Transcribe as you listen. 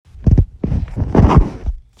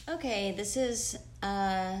Okay, this is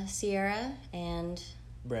Sierra and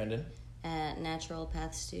Brandon. at Natural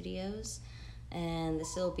Path Studios, and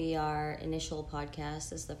this will be our initial podcast.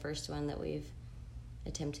 This is the first one that we've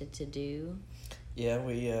attempted to do. Yeah,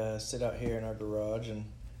 we sit out here in our garage and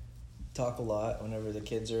talk a lot whenever the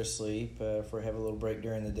kids are asleep, if we have a little break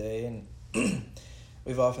during the day, and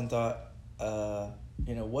we've often thought,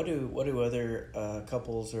 what do other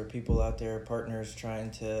couples or people out there, partners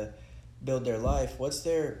trying to build their life, what's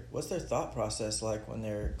their thought process like when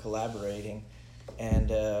they're collaborating?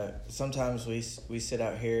 And sometimes we sit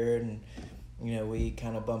out here and we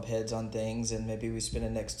kind of bump heads on things, and maybe we spend the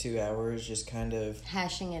next 2 hours just kind of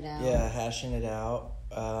hashing it out. Yeah, hashing it out.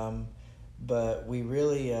 But we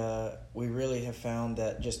really have found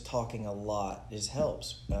that just talking a lot just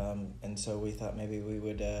helps. And so we thought maybe we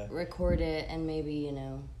would record it, and maybe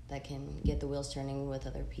that can get the wheels turning with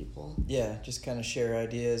other people. Yeah, just kind of share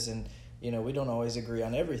ideas, and we don't always agree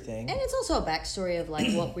on everything. And it's also a backstory of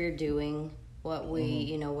like what we're doing, what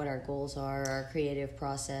we what our goals are, our creative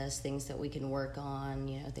process, things that we can work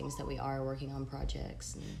on, things that we are working on,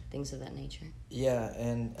 projects and things of that nature. Yeah,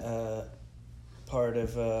 and part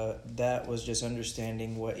of that was just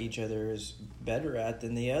understanding what each other is better at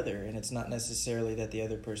than the other. And it's not necessarily that the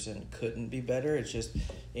other person couldn't be better. It's just,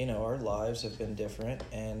 our lives have been different.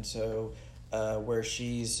 And so where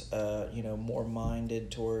she's, more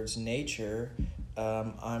minded towards nature,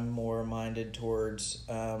 I'm more minded towards,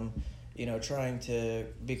 trying to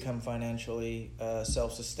become financially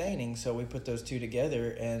self-sustaining. So we put those two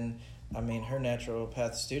together, and her Natural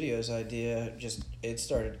Path Studios idea, it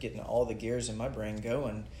started getting all the gears in my brain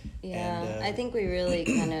going. Yeah, and I think we really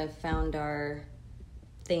kind of found our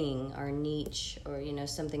thing, our niche, or,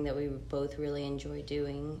 something that we both really enjoy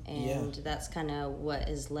doing. And that's kind of what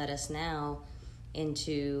has led us now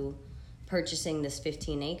into purchasing this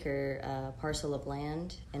 15-acre parcel of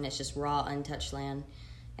land, and it's just raw, untouched land.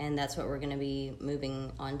 And that's what we're going to be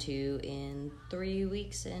moving onto in 3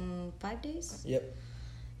 weeks and 5 days? Yep.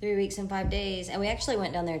 3 weeks and 5 days. And we actually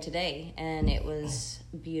went down there today, and it was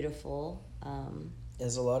beautiful.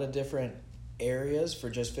 There's a lot of different areas for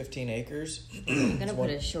just 15 acres. I'm going to put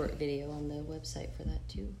a short video on the website for that,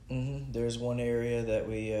 too. Mm-hmm. There's one area that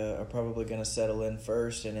we are probably going to settle in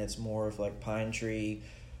first, and it's more of like pine tree,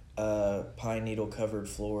 pine needle-covered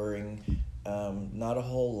flooring. Not a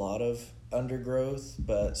whole lot of undergrowth,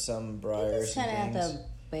 but some briars and things. At the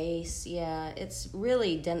base, yeah. It's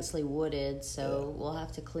really densely wooded, so we'll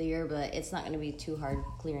have to clear, but it's not going to be too hard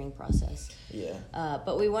clearing process. Yeah.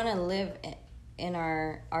 But we want to live in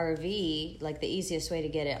our RV, like the easiest way to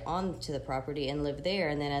get it onto the property and live there,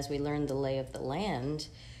 and then as we learn the lay of the land,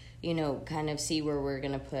 kind of see where we're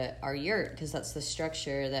going to put our yurt, because that's the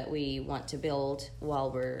structure that we want to build while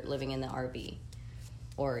we're living in the RV,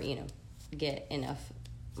 or, get enough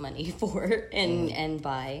money for and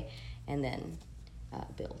buy, and then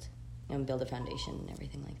build a foundation and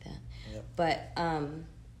everything like that. Yep. But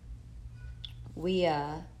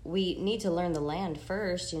we need to learn the land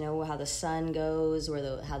first, how the sun goes,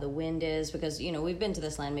 how the wind is, because we've been to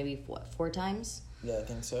this land maybe 4 times. Yeah, I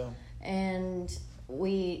think so. And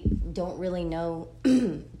we don't really know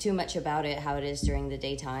too much about it, how it is during the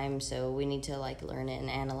daytime, so we need to learn it and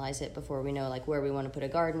analyze it before we know where we want to put a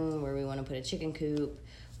garden, where we want to put a chicken coop,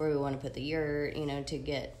 where we want to put the yurt, to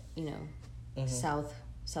get south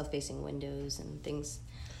facing windows and things.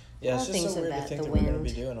 Yeah, all it's just things so weird of that, to think the that wind. we're going to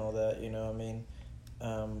be doing all that.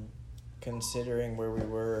 Considering where we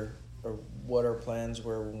were or what our plans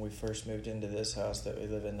were when we first moved into this house that we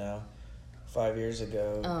live in now 5 years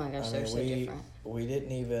ago. Oh my gosh, they're so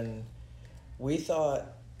different. We thought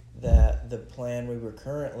that the plan we were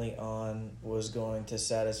currently on was going to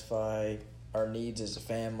satisfy our needs as a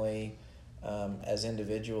family, as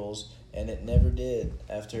individuals, and it never did.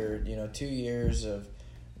 After 2 years of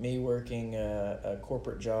me working a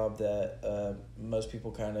corporate job that most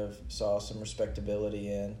people kind of saw some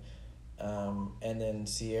respectability in, and then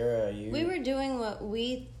Sierra, we were doing what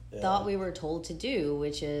we thought we were told to do,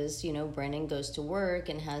 which is Brandon goes to work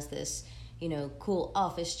and has this cool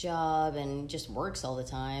office job and just works all the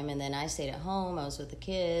time, and then I stayed at home. I was with the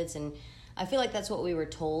kids, and I feel like that's what we were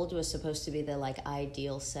told was supposed to be the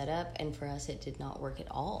ideal setup, and for us it did not work at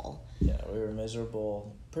all. Yeah, we were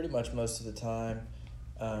miserable pretty much most of the time.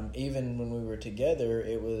 Even when we were together,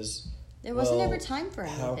 there wasn't ever time for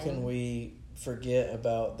anything. How can we forget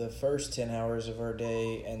about the first 10 hours of our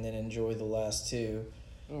day and then enjoy the last 2?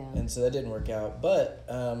 Yeah. And so that didn't work out. But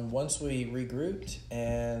once we regrouped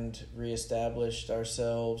and reestablished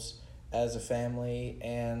ourselves as a family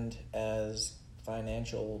and as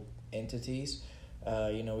financial entities,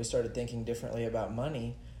 we started thinking differently about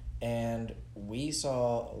money. and we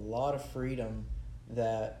saw a lot of freedom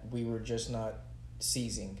that we were just not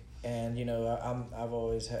seizing. And I've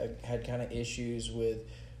always had kind of issues with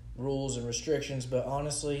rules and restrictions, but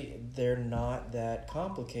honestly, they're not that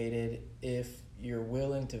complicated if you're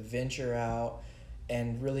willing to venture out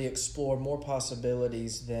and really explore more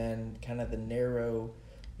possibilities than kind of the narrow.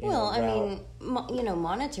 Route.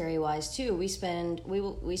 Monetary wise too, we spend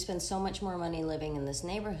so much more money living in this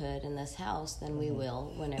neighborhood, in this house, than we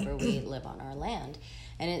will whenever we live on our land.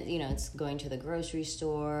 And it's going to the grocery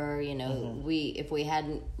store. If we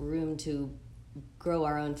hadn't room to grow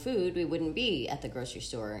our own food, we wouldn't be at the grocery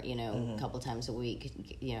store, a couple times a week,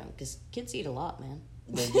 because kids eat a lot, man.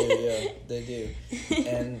 They do, yeah, they do.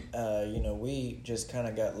 And, we just kind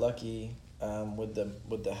of got lucky with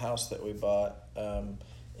the house that we bought.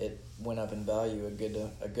 It went up in value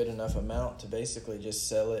a good enough amount to basically just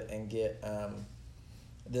sell it and get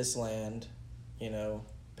this land,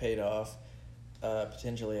 paid off,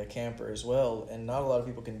 potentially a camper as well. And not a lot of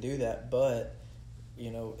people can do that, but,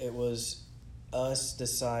 it was us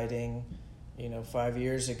deciding, 5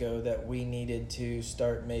 years ago that we needed to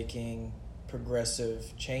start making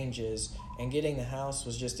progressive changes, and getting the house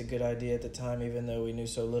was just a good idea at the time, even though we knew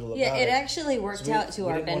so little about it. Yeah, it actually worked out to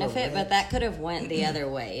our benefit, but that could have went the other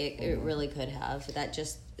way. It really could have. That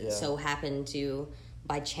just so happened to,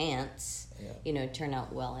 by chance, turn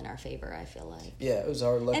out well in our favor, I feel like. Yeah, it was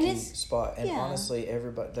our lucky spot. And honestly,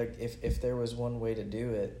 everybody, like, if there was one way to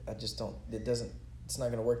do it, it's not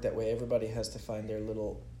going to work that way. Everybody has to find their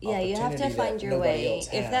little opportunity. Yeah, you have to find your way.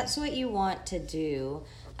 If that's what you want to do,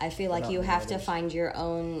 I feel like you have to find your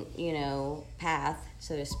own, path,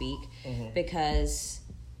 so to speak, because,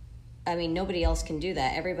 nobody else can do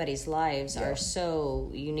that. Everybody's lives are so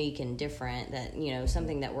unique and different that,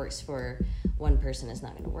 something that works for one person is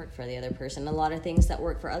not going to work for the other person. A lot of things that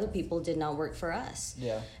work for other people did not work for us.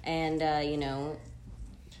 Yeah. And,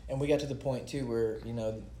 And we got to the point, too, where,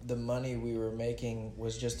 the money we were making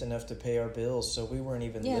was just enough to pay our bills, so we weren't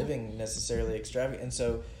even living necessarily extravagant. And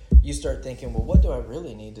so you start thinking, well, what do I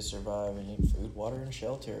really need to survive? I need food, water, and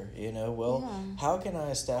shelter, How can I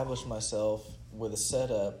establish myself with a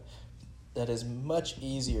setup that is much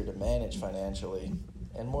easier to manage financially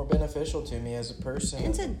and more beneficial to me as a person?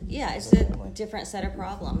 It's a different set of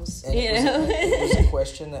problems. And it was a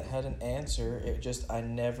question that had an answer. I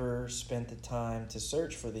never spent the time to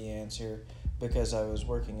search for the answer because I was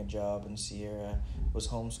working a job and Sierra was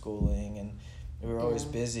homeschooling, and we were always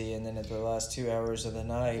busy. And then at the last 2 hours of the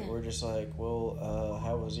night, we're just like, well,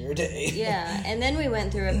 how was your day? Yeah, and then we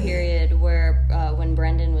went through a period where when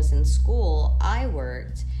Brendan was in school, I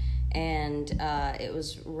worked. And it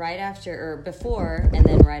was right after, or before, and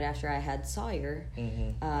then right after I had Sawyer.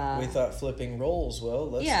 We thought flipping roles. Well,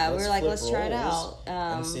 let's try it out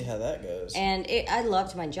and see how that goes. And I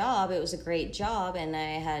loved my job. It was a great job, and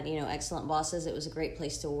I had excellent bosses. It was a great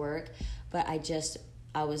place to work, but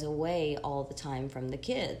I was away all the time from the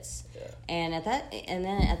kids. Yeah. And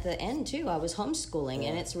then at the end too, I was homeschooling,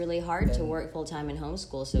 and it's really hard to work full time in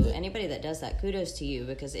homeschool. So anybody that does that, kudos to you,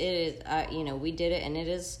 because it is. We did it, and it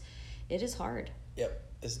is hard. Yep,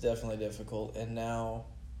 it's definitely difficult. And now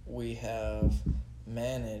we have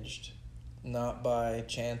managed, not by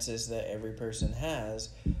chances that every person has,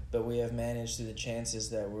 but we have managed through the chances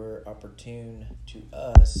that were opportune to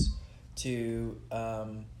us to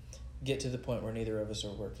get to the point where neither of us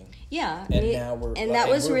are working. Yeah. And now we're... And that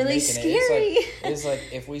was really scary. It's like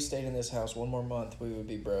if we stayed in this house one more month, we would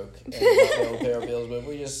be broke and not be able to pay our bills. But if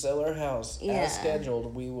we just sell our house as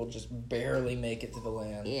scheduled, we will just barely make it to the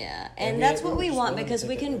land. Yeah. And that's what we want, because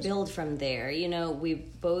we can build from there. We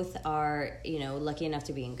both are, lucky enough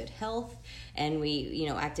to be in good health, and we,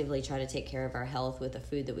 actively try to take care of our health with the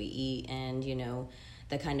food that we eat, and,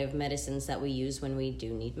 the kind of medicines that we use when we do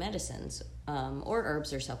need medicines, or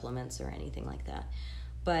herbs or supplements or anything like that.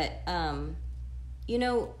 But,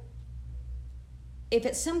 if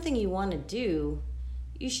it's something you want to do,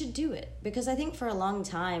 you should do it. Because I think for a long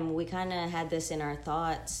time, we kind of had this in our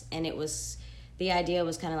thoughts, and the idea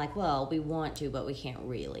was kind of like, well, we want to, but we can't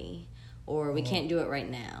really, or we can't do it right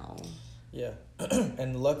now. Yeah.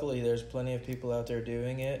 And luckily there's plenty of people out there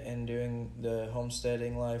doing it and doing the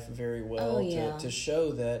homesteading life very well to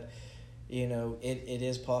show that, it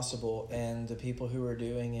is possible. And the people who are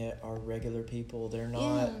doing it are regular people. They're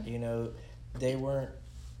not, they weren't.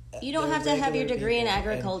 You don't have to have your degree in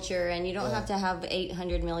agriculture, and you don't have to have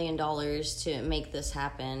 $800 million to make this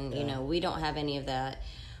happen. We don't have any of that.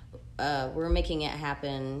 We're making it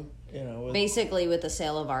happen basically with the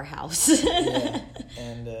sale of our house. Yeah,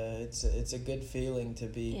 and it's a good feeling to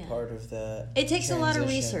be part of that. It takes transition. a lot of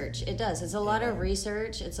research. It does. It's a lot of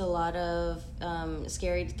research. It's a lot of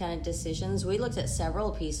scary kind of decisions. We looked at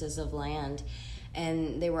several pieces of land,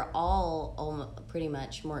 and they were all pretty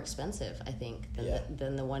much more expensive, I think,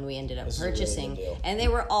 than the one we ended up purchasing. Really and they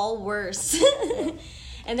were all worse.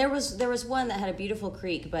 And there was one that had a beautiful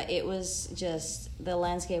creek, but it was just, the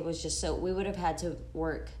landscape was just so, we would have had to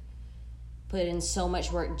put in so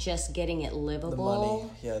much work just getting it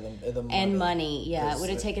livable. The money. And money, it would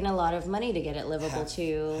have taken a lot of money to get it livable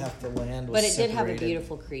too. Half the land was But it did have a separated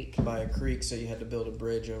beautiful creek. by a creek, so you had to build a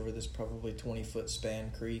bridge over this probably 20-foot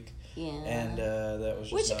span creek. Yeah. And that was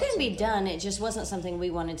just Which couldn't be done. It just wasn't something we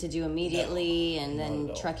wanted to do immediately, and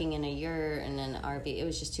then trucking in a yurt and an RV. It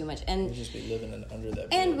was just too much. And we'd just be living under that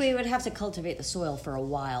bridge. And we would have to cultivate the soil for a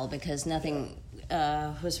while because nothing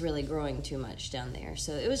was really growing too much down there.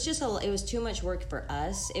 So it was just it was too much work for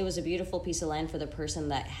us. It was a beautiful piece of land for the person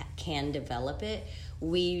that can develop it.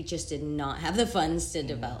 We just did not have the funds to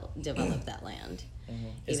develop that land. Mm-hmm.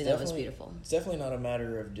 Even though it was beautiful. It's definitely not a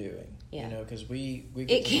matter of doing. Yeah. Because we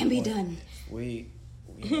it can be done. We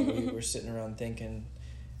were sitting around thinking,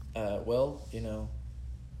 we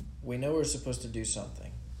know we're supposed to do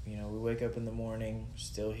something. We wake up in the morning,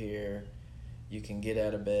 still here. You can get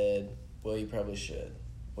out of bed. Well, you probably should.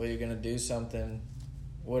 Well, you're going to do something.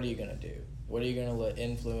 What are you going to do? What are you going to let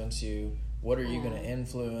influence you? What are you going to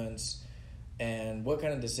influence? And what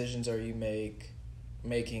kind of decisions are you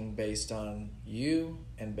making based on you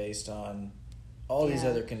and based on all these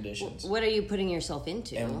other conditions? What are you putting yourself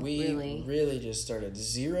into? And we really just started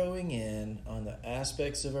zeroing in on the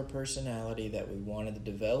aspects of our personality that we wanted to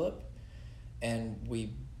develop, and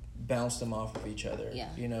we bounced them off of each other. Yeah.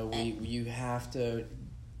 You have to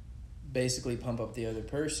basically pump up the other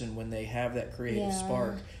person when they have that creative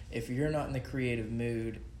spark. If you're not in the creative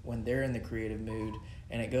mood when they're in the creative mood,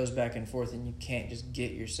 and it goes back and forth, and you can't just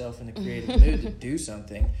get yourself in the creative mood to do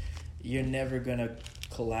something, you're never going to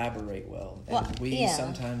collaborate well. And we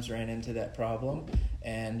sometimes ran into that problem.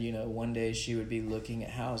 And, one day she would be looking at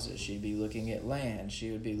houses. She'd be looking at land. She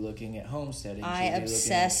would be looking at homesteading. I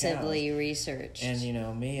obsessively researched. And,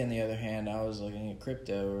 me, on the other hand, I was looking at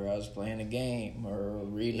crypto, or I was playing a game, or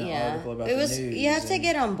reading an article about the news. You have to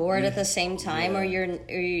get on board at the same time, or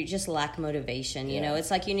you just lack motivation. It's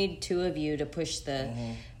like you need two of you to push the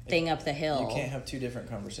thing up the hill. You can't have two different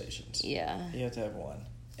conversations. Yeah. You have to have one.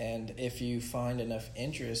 And if you find enough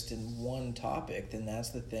interest in one topic, then that's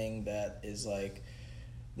the thing that is like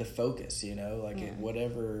the focus,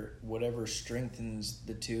 whatever strengthens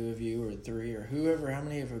the two of you or three or whoever, how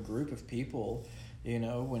many of a group of people,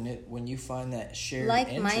 when you find that shared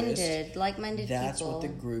interest, like-minded that's people. What the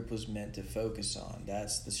group was meant to focus on.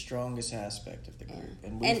 That's the strongest aspect of the group.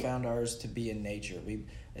 And we found ours to be in nature.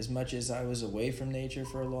 As much as I was away from nature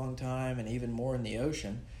for a long time, and even more in the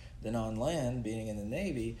ocean than on land, being in the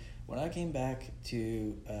Navy, when I came back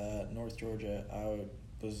to North Georgia, I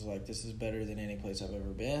was like, this is better than any place I've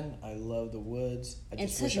ever been. I love the woods. I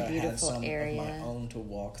just wish I had some area of my own to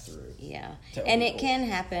walk through. Yeah. And it can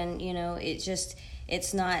happen,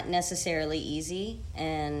 it's not necessarily easy,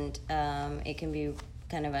 and it can be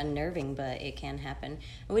kind of unnerving, but it can happen.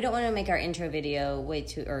 And we don't want to make our intro video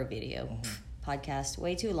podcast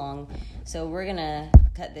way too long, so we're gonna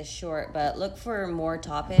cut this short, but look for more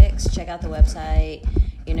topics. Check out the website,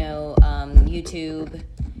 YouTube,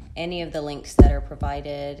 any of the links that are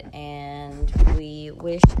provided, and we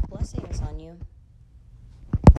wish blessings on you.